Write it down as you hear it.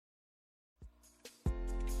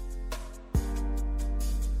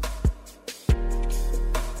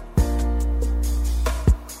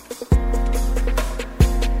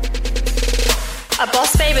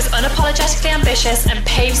babe is unapologetically ambitious and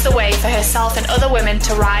paves the way for herself and other women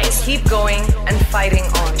to rise. Keep going and fighting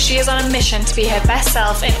on. She is on a mission to be her best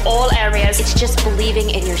self in all areas. It's just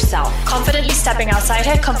believing in yourself. Confidently stepping outside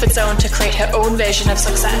her comfort zone to create her own version of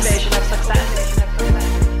success.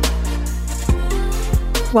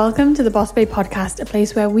 Welcome to the Boss Babe podcast, a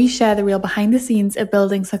place where we share the real behind the scenes of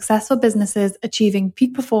building successful businesses, achieving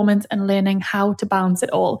peak performance, and learning how to balance it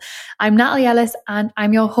all. I'm Natalie Ellis, and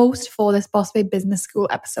I'm your host for this Boss Babe Business School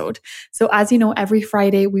episode. So as you know, every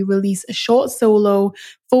Friday we release a short solo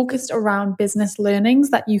focused around business learnings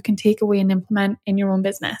that you can take away and implement in your own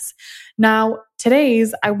business. Now,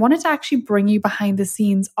 I wanted to actually bring you behind the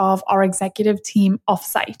scenes of our executive team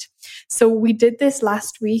offsite. So we did this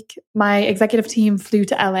last week. My executive team flew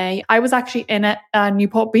to LA. I was actually in at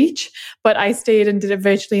Newport Beach, but I stayed and did it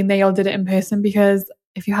virtually, and they all did it in person because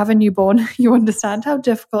if you have a newborn, you understand how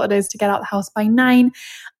difficult it is to get out of the house by 9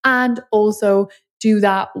 and also do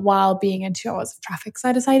that while being in 2 hours of traffic. So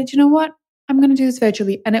I decided, you know what? I'm going to do this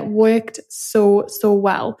virtually. And it worked so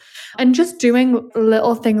well. And just doing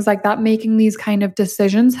little things like that, making these kind of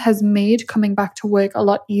decisions has made coming back to work a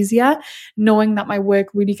lot easier, knowing that my work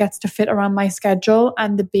really gets to fit around my schedule.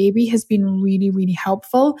 And the baby has been really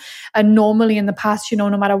helpful. And normally in the past, no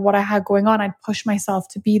matter what I had going on, I'd push myself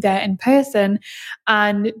to be there in person.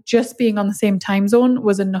 And just being on the same time zone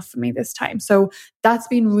was enough for me this time. So that's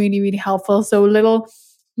been really helpful. So little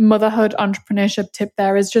motherhood entrepreneurship tip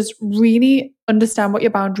there is just really understand what your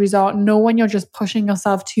boundaries are. Know when you're just pushing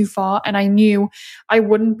yourself too far. And I knew I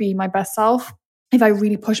wouldn't be my best self if I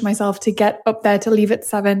really pushed myself to get up there, to leave at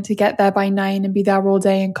 7, to get there by 9 and be there all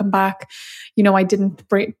day and come back. I didn't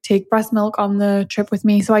take breast milk on the trip with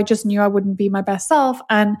me. So I just knew I wouldn't be my best self.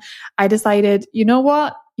 And I decided, you know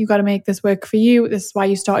what? You got to make this work for you. This is why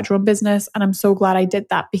you started your own business. And I'm so glad I did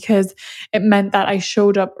that because it meant that I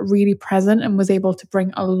showed up really present and was able to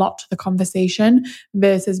bring a lot to the conversation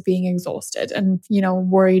versus being exhausted and,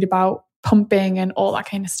 worried about pumping and all that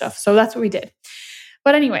kind of stuff. So that's what we did.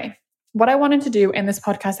 But anyway, what I wanted to do in this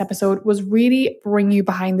podcast episode was really bring you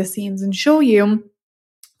behind the scenes and show you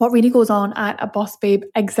what really goes on at a Boss Babe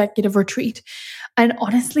executive retreat. And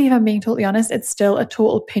honestly, if I'm being totally honest, it's still a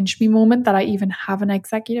total pinch me moment that I even have an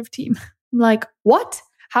executive team. I'm like, what?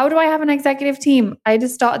 How do I have an executive team? I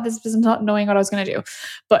just started this business not knowing what I was going to do.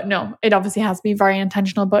 But no, it obviously has to be very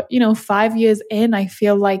intentional. But 5 years in, I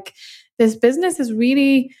feel like this business is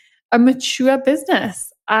really a mature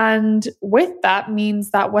business. And with that means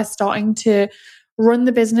that we're starting to run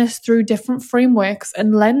the business through different frameworks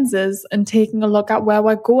and lenses and taking a look at where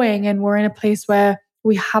we're going. And we're in a place where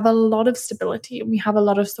we have a lot of stability and we have a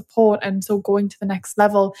lot of support. And so going to the next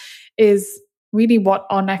level is really what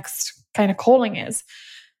our next kind of calling is.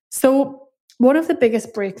 So one of the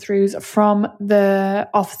biggest breakthroughs from the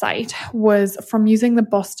offsite was from using the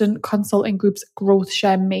Boston Consulting Group's growth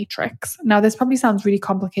share matrix. Now, this probably sounds really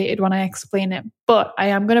complicated when I explain it, but I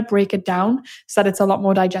am going to break it down so that it's a lot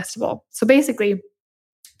more digestible. So basically,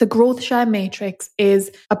 the growth share matrix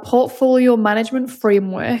is a portfolio management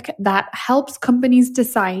framework that helps companies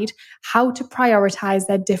decide how to prioritize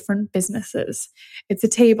their different businesses. It's a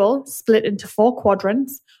table split into 4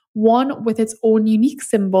 quadrants, one with its own unique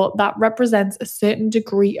symbol that represents a certain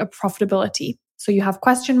degree of profitability. So you have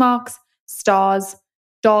question marks, stars,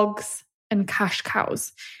 dogs, and cash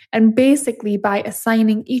cows. And basically, by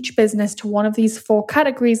assigning each business to one of these 4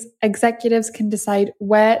 categories, executives can decide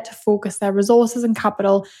where to focus their resources and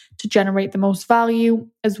capital to generate the most value,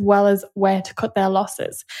 as well as where to cut their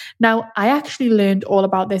losses. Now, I actually learned all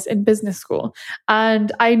about this in business school.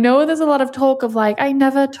 And I know there's a lot of talk of I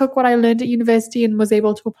never took what I learned at university and was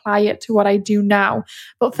able to apply it to what I do now.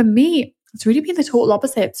 But for me, it's really been the total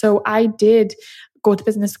opposite. So I did go to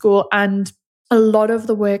business school, and a lot of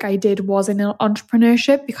the work I did was in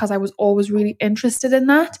entrepreneurship because I was always really interested in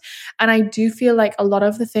that. And I do feel like a lot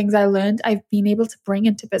of the things I learned, I've been able to bring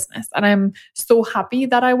into business. And I'm so happy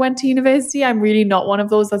that I went to university. I'm really not one of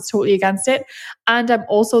those that's totally against it. And I'm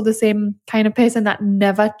also the same kind of person that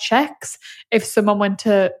never checks if someone went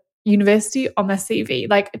to university on their CV.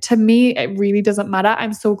 To me, it really doesn't matter.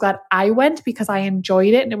 I'm so glad I went because I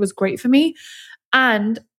enjoyed it and it was great for me.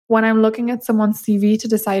 And when I'm looking at someone's CV to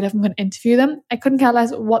decide if I'm going to interview them, I couldn't care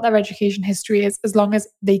less what their education history is as long as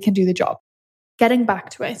they can do the job. Getting back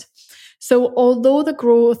to it. So although the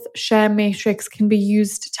growth share matrix can be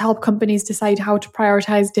used to help companies decide how to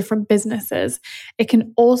prioritize different businesses, it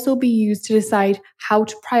can also be used to decide how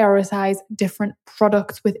to prioritize different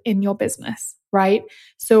products within your business, right?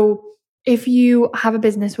 So if you have a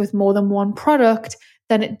business with more than one product,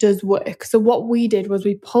 then it does work. So what we did was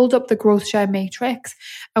we pulled up the growth share matrix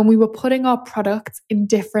and we were putting our products in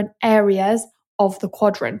different areas of the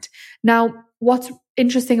quadrant. Now, what's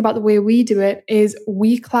interesting about the way we do it is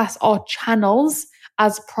we class our channels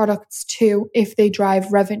as products too if they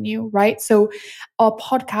drive revenue, right? So our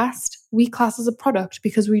podcast, we class as a product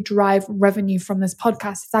because we drive revenue from this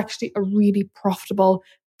podcast. It's actually a really profitable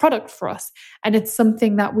product for us. And it's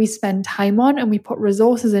something that we spend time on and we put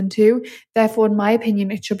resources into. Therefore, in my opinion,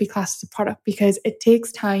 it should be classed as a product because it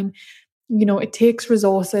takes time, it takes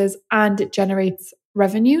resources and it generates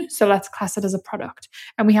revenue. So let's class it as a product.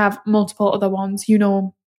 And we have multiple other ones,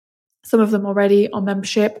 some of them already on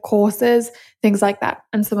membership, courses, things like that.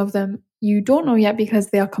 And some of them you don't know yet because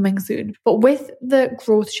they are coming soon. But with the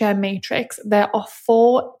growth share matrix, there are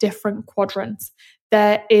 4 different quadrants.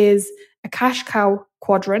 There is a cash cow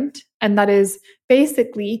quadrant, and that is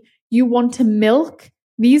basically you want to milk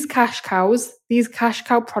these cash cow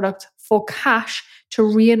products for cash to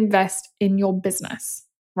reinvest in your business,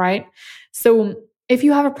 right? So if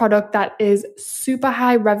you have a product that is super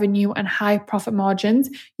high revenue and high profit margins,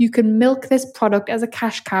 you can milk this product as a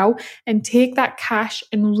cash cow and take that cash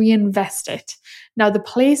and reinvest it. Now, the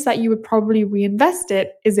place that you would probably reinvest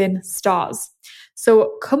it is in stars.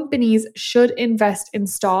 So companies should invest in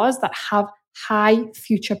stars that have high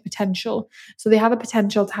future potential. So they have a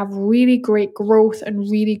potential to have really great growth and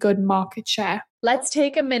really good market share. Let's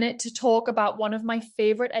take a minute to talk about one of my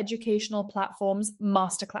favorite educational platforms,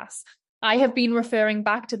 Masterclass. I have been referring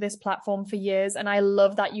back to this platform for years, and I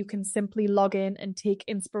love that you can simply log in and take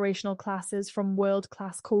inspirational classes from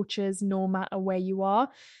world-class coaches no matter where you are.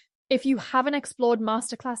 If you haven't explored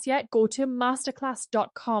Masterclass yet, go to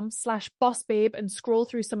masterclass.com/bossbabe and scroll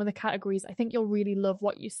through some of the categories. I think you'll really love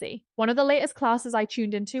what you see. One of the latest classes I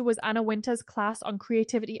tuned into was Anna Wintour's class on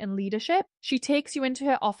creativity and leadership. She takes you into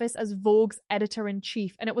her office as Vogue's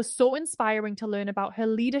editor-in-chief, and it was so inspiring to learn about her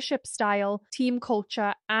leadership style, team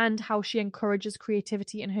culture, and how she encourages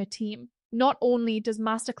creativity in her team. Not only does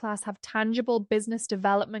Masterclass have tangible business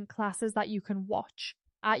development classes that you can watch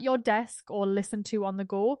at your desk or listen to on the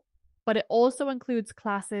go, but it also includes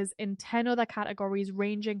classes in 10 other categories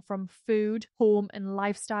ranging from food, home and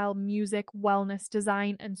lifestyle, music, wellness,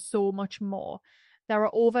 design, and so much more. There are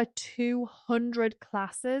over 200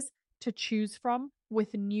 classes to choose from,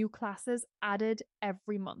 with new classes added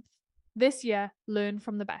every month. This year, learn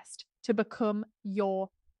from the best to become your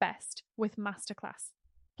best with Masterclass.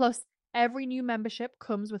 Plus, every new membership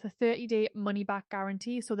comes with a 30-day money-back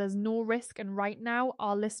guarantee, so there's no risk. And right now,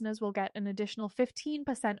 our listeners will get an additional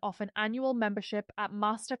 15% off an annual membership at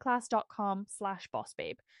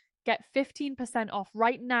masterclass.com/bossbabe. Get 15% off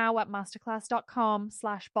right now at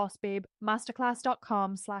masterclass.com/bossbabe,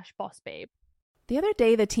 masterclass.com/bossbabe. The other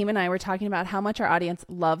day, the team and I were talking about how much our audience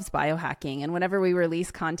loves biohacking. And whenever we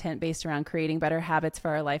release content based around creating better habits for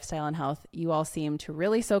our lifestyle and health, you all seem to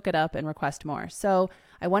really soak it up and request more. So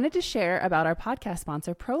I wanted to share about our podcast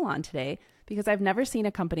sponsor, Prolon, today, because I've never seen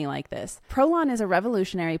a company like this. Prolon is a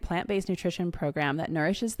revolutionary plant-based nutrition program that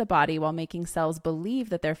nourishes the body while making cells believe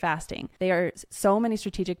that they're fasting. There are so many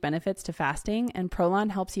strategic benefits to fasting, and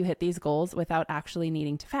Prolon helps you hit these goals without actually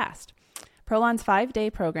needing to fast. Prolon's 5-day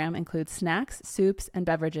program includes snacks, soups, and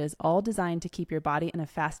beverages, all designed to keep your body in a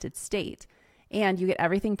fasted state. And you get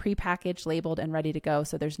everything prepackaged, labeled, and ready to go,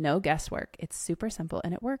 so there's no guesswork. It's super simple,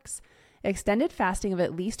 and it works. Extended fasting of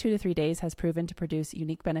at least 2 to 3 days has proven to produce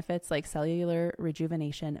unique benefits like cellular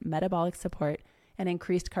rejuvenation, metabolic support, and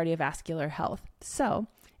increased cardiovascular health. So,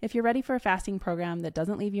 if you're ready for a fasting program that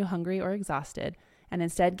doesn't leave you hungry or exhausted, and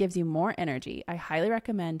instead gives you more energy, I highly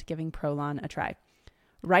recommend giving Prolon a try.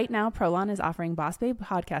 Right now, Prolon is offering Boss Babe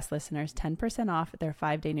podcast listeners 10% off their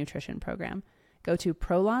 5-day nutrition program. Go to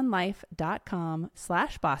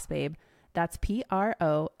prolonlife.com/bossbabe. That's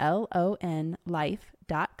PROLON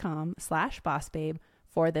life.com/bossbabe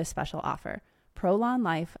for this special offer.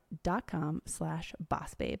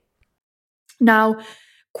 prolonlife.com/bossbabe. Now,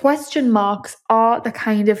 question marks are the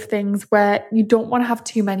kind of things where you don't want to have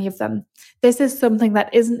too many of them. This is something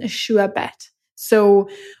that isn't a sure bet. So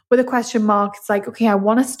with a question mark, it's like, okay, I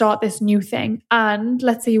want to start this new thing. And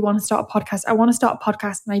let's say you want to start a podcast. I want to start a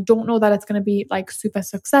podcast and I don't know that it's going to be like super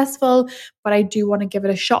successful, but I do want to give it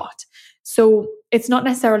a shot. So it's not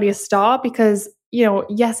necessarily a start because,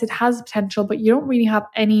 yes, it has potential, but you don't really have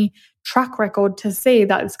any track record to say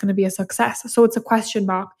that it's going to be a success. So it's a question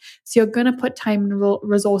mark. So you're going to put time and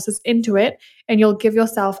resources into it, and you'll give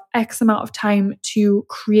yourself X amount of time to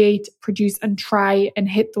create, produce, and try and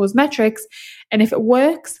hit those metrics. And if it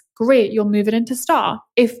works, great, you'll move it into star.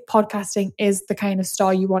 If podcasting is the kind of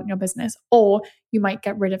star you want in your business, or you might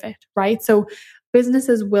get rid of it, right? So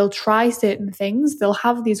businesses will try certain things. They'll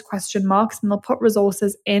have these question marks and they'll put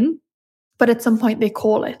resources in. But at some point they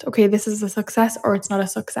call it, okay, this is a success or it's not a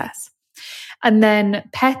success. And then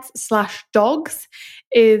pets/dogs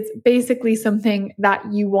is basically something that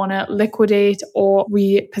you want to liquidate or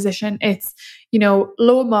reposition. It's,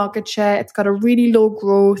 low market share. It's got a really low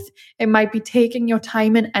growth. It might be taking your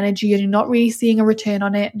time and energy and you're not really seeing a return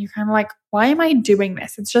on it. And you're kind of like, why am I doing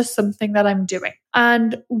this? It's just something that I'm doing.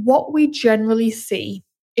 And what we generally see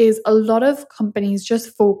is a lot of companies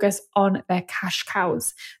just focus on their cash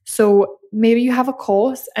cows. So maybe you have a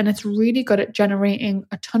course and it's really good at generating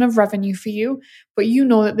a ton of revenue for you, but you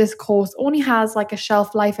know that this course only has like a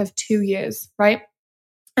shelf life of 2 years, right?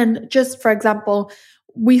 And just for example,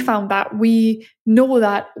 we found that we know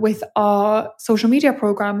that with our social media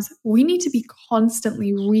programs, we need to be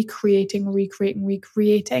constantly recreating,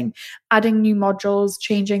 adding new modules,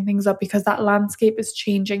 changing things up because that landscape is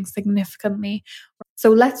changing significantly. So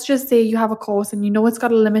let's just say you have a course and you know it's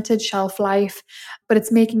got a limited shelf life, but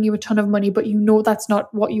it's making you a ton of money, but you know that's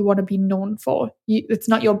not what you want to be known for. It's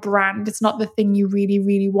not your brand. It's not the thing you really,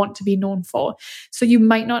 really want to be known for. So you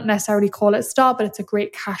might not necessarily call it star, but it's a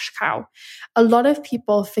great cash cow. A lot of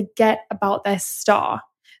people forget about their star.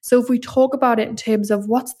 So if we talk about it in terms of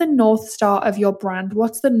what's the North Star of your brand,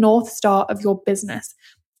 what's the North Star of your business,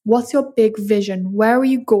 what's your big vision, where are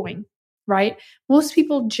you going? Right? Most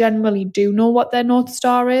people generally do know what their North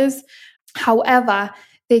Star is. However,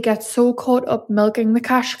 they get so caught up milking the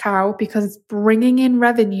cash cow because it's bringing in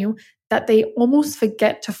revenue that they almost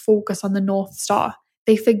forget to focus on the North Star.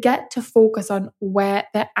 They forget to focus on where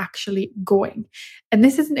they're actually going. And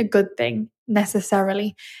this isn't a good thing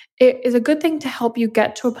necessarily. It is a good thing to help you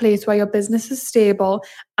get to a place where your business is stable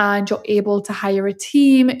and you're able to hire a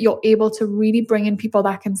team. You're able to really bring in people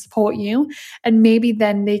that can support you. And maybe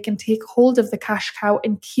then they can take hold of the cash cow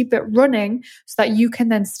and keep it running so that you can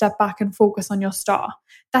then step back and focus on your star.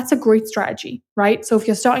 That's a great strategy, right? So if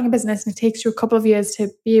you're starting a business and it takes you a couple of years to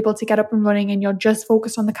be able to get up and running and you're just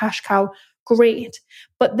focused on the cash cow, great.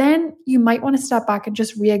 But then you might want to step back and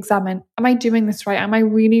just re-examine, am I doing this right? Am I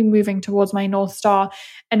really moving towards my North Star?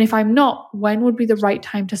 And if I'm not, when would be the right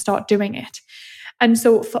time to start doing it? And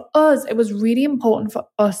so for us, it was really important for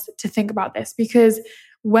us to think about this because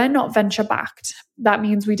we're not venture backed. That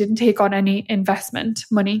means we didn't take on any investment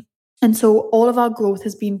money. And so all of our growth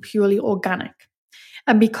has been purely organic.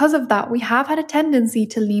 And because of that, we have had a tendency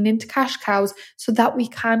to lean into cash cows so that we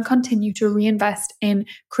can continue to reinvest in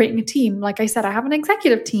creating a team. Like I said, I have an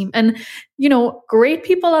executive team and, great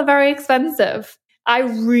people are very expensive. I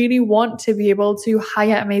really want to be able to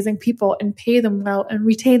hire amazing people and pay them well and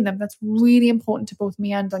retain them. That's really important to both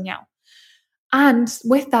me and Danielle. And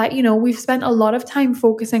with that, we've spent a lot of time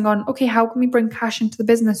focusing on, okay, how can we bring cash into the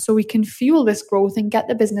business so we can fuel this growth and get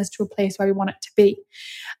the business to a place where we want it to be?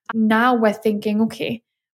 Now we're thinking, okay,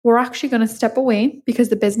 we're actually going to step away because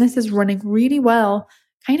the business is running really well,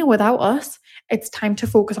 kind of without us. It's time to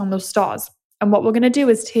focus on those stars. And what we're going to do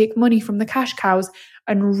is take money from the cash cows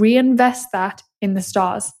and reinvest that in the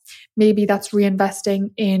stars. Maybe that's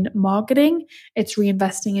reinvesting in marketing. It's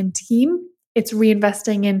reinvesting in team. It's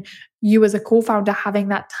reinvesting in you as a co-founder having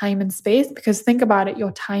that time and space, because think about it,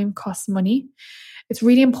 your time costs money. It's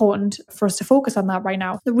really important for us to focus on that right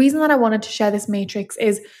now. The reason that I wanted to share this matrix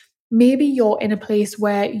is maybe you're in a place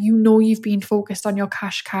where you've been focused on your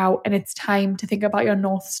cash cow and it's time to think about your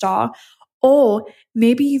North Star. Or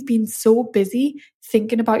maybe you've been so busy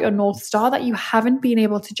thinking about your North Star that you haven't been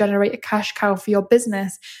able to generate a cash cow for your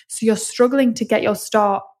business. So you're struggling to get your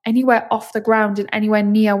star anywhere off the ground and anywhere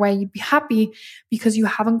near where you'd be happy because you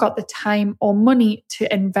haven't got the time or money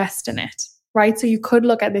to invest in it, right? So you could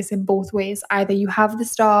look at this in both ways. Either you have the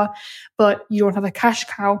star, but you don't have a cash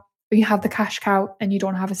cow, or you have the cash cow and you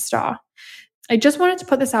don't have a star. I just wanted to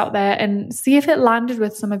put this out there and see if it landed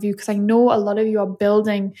with some of you, because I know a lot of you are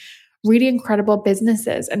building really incredible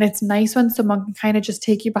businesses. And it's nice when someone can kind of just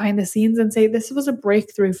take you behind the scenes and say, this was a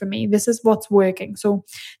breakthrough for me. This is what's working. So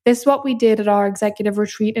this is what we did at our executive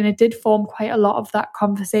retreat. And it did form quite a lot of that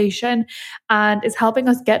conversation and is helping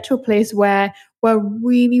us get to a place where we're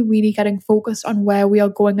really, really getting focused on where we are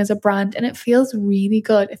going as a brand. And it feels really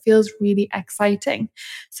good. It feels really exciting.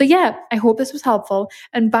 So yeah, I hope this was helpful.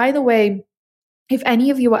 And by the way, if any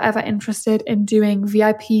of you are ever interested in doing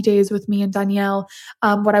VIP days with me and Danielle,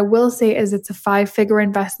 what I will say is it's a 5-figure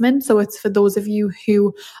investment. So it's for those of you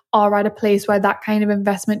who are at a place where that kind of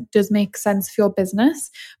investment does make sense for your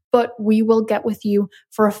business. But we will get with you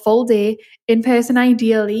for a full day in person,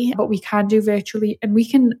 ideally, but we can do virtually, and we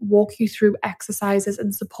can walk you through exercises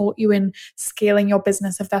and support you in scaling your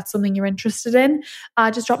business if that's something you're interested in.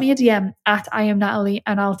 Just drop me a DM at I am Natalie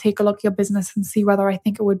and I'll take a look at your business and see whether I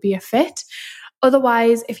think it would be a fit.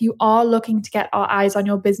 Otherwise, if you are looking to get our eyes on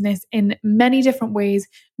your business in many different ways,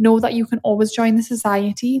 know that you can always join the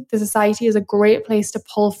society. The society is a great place to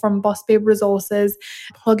pull from Boss Babe resources,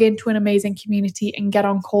 plug into an amazing community, and get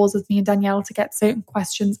on calls with me and Danielle to get certain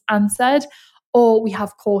questions answered. Or we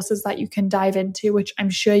have courses that you can dive into, which I'm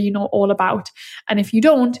sure you know all about. And if you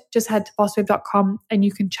don't, just head to bossbabe.com and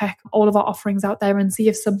you can check all of our offerings out there and see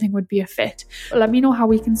if something would be a fit. Let me know how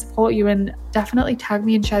we can support you, and definitely tag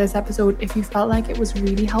me and share this episode if you felt like it was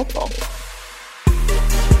really helpful.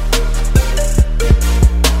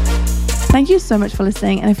 Thank you so much for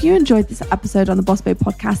listening. And if you enjoyed this episode on the Boss Babe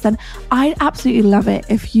podcast, then I'd absolutely love it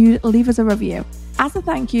if you leave us a review. As a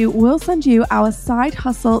thank you, we'll send you our Side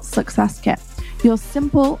Hustle Success Kit, your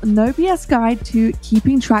simple, no BS guide to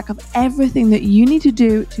keeping track of everything that you need to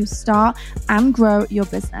do to start and grow your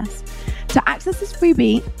business. To access this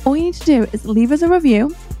freebie, all you need to do is leave us a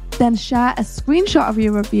review, then share a screenshot of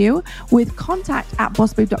your review with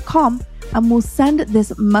contact@bossbabe.com, and we'll send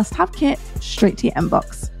this must-have kit straight to your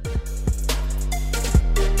inbox.